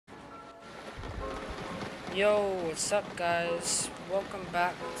Yo, what's up guys? Welcome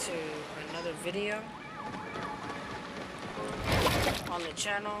back to another video on the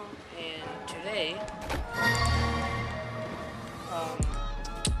channel, and today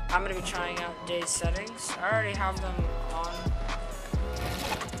I'm going to be trying out Deyy settings. I already have them on.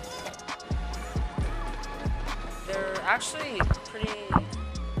 They're actually pretty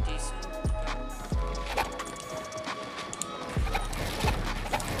decent.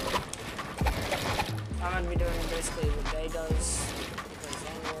 I'm going to be doing basically what Deyy does. He plays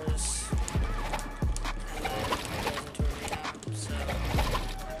Zone Wars, and then he goes into Arena, so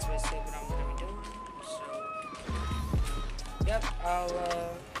that's basically what I'm going to be doing. So, yep,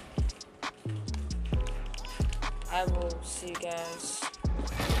 I will see you guys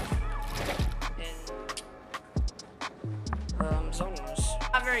in Zone Wars.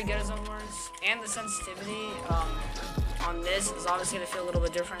 Not very good at Zone Wars, and the sensitivity on this is obviously going to feel a little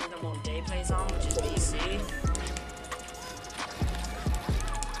bit different than what Deyy plays on, which is BC. It's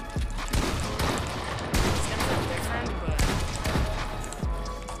going to feel different, but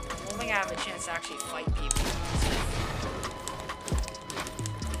I don't think I have a chance to actually fight people.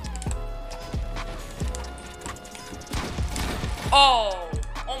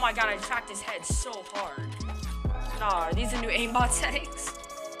 Oh my god, I tracked his head so hard. Nah, are these the new aimbot settings?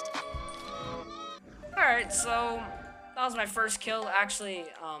 Alright, so that was my first kill actually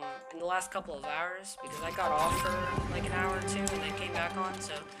in the last couple of hours, because I got off for like an hour or two and then came back on,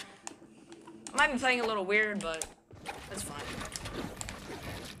 so I might be playing a little weird, but that's fine.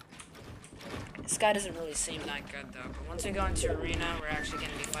 This guy doesn't really seem that good though, but once we go into Arena, we're actually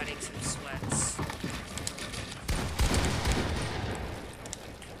going to be fighting some sweats.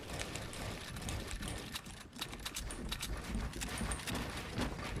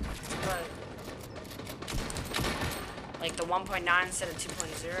 Like the 1.9 instead of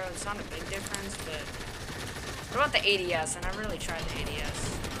 2.0, it's not a big difference, but what about the ADS? I never really tried the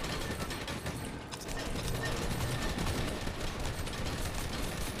ADS.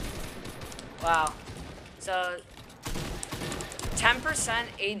 Wow. So 10%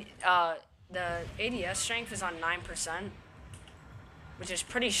 the ADS strength is on 9%, which is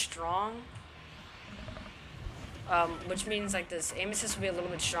pretty strong. Which means like this aim assist will be a little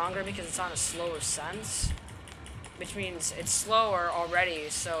bit stronger because it's on a slower sense. Which means it's slower already,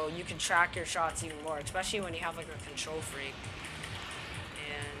 so you can track your shots even more, especially when you have like a control freak.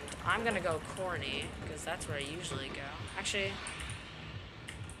 And I'm gonna go corny, because that's where I usually go. Actually,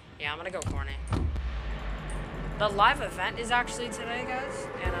 yeah, I'm gonna go corny. The live event is actually today, guys,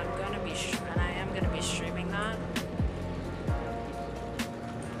 and I am gonna be streaming that.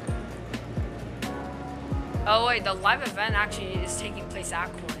 Oh wait, the live event actually is taking place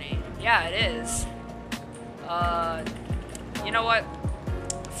at corny. Yeah, it is. You know what?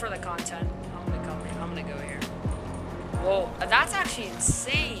 For the content, I'm gonna go here. Whoa, that's actually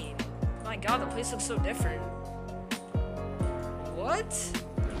insane. My god, the place looks so different. What?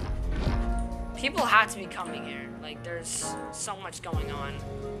 People had to be coming here. Like, there's so much going on.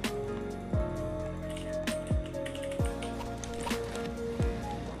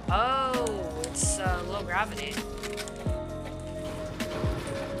 Oh, it's low gravity.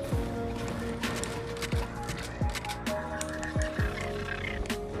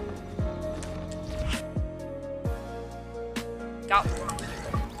 Got one.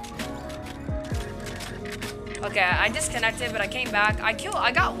 Okay, I disconnected, but I came back. I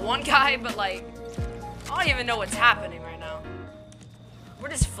got one guy, but like, I don't even know what's happening right now. We're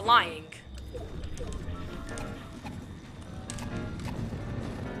just flying.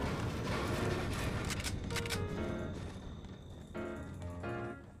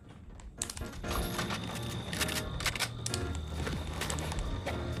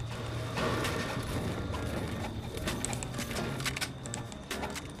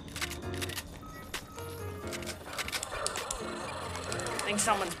 I think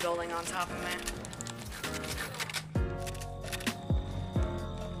someone's building on top of me.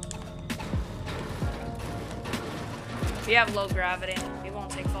 We have low gravity. We won't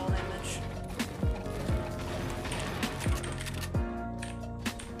take fall damage.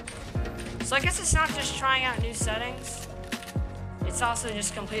 So I guess it's not just trying out new settings. It's also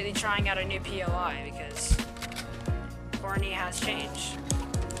just completely trying out a new POI, because corny has changed.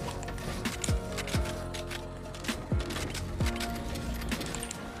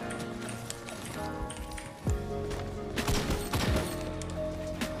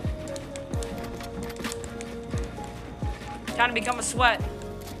 Time to become a sweat.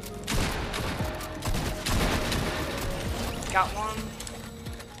 Got one.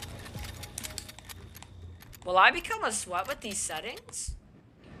 Will I become a sweat with these settings?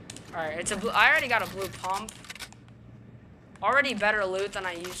 Alright, it's a blue. I already got a blue pump. Already better loot than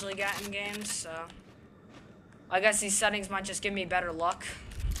I usually get in games, so I guess these settings might just give me better luck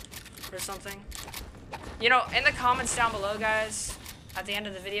or something. You know, in the comments down below, guys, at the end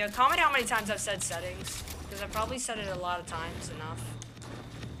of the video, comment how many times I've said settings, because I've probably said it a lot of times enough.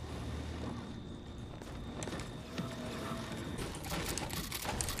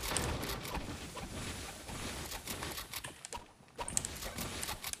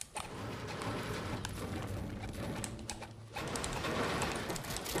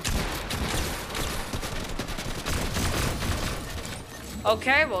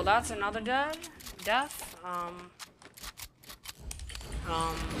 Okay, well that's another death.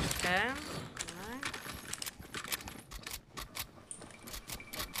 Okay. Alright.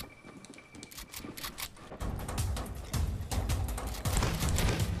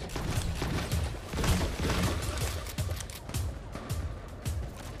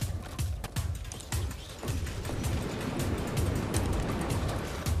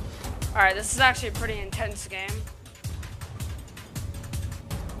 Alright, this is actually a pretty intense game.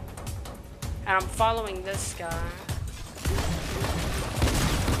 And I'm following this guy.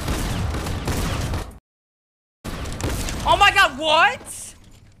 Oh my god, what?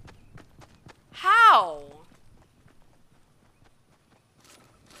 How?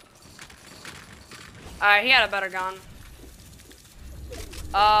 Alright, he had a better gun.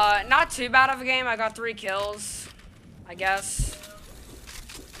 Not too bad of a game. I got 3 kills, I guess.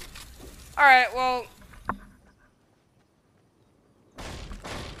 Alright, well.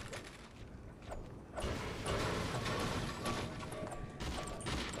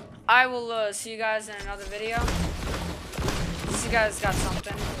 I will see you guys in another video. See you guys got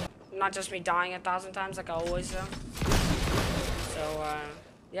something. Not just me dying 1,000 times like I always do. So,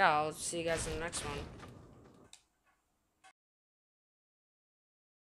 yeah, I'll see you guys in the next one.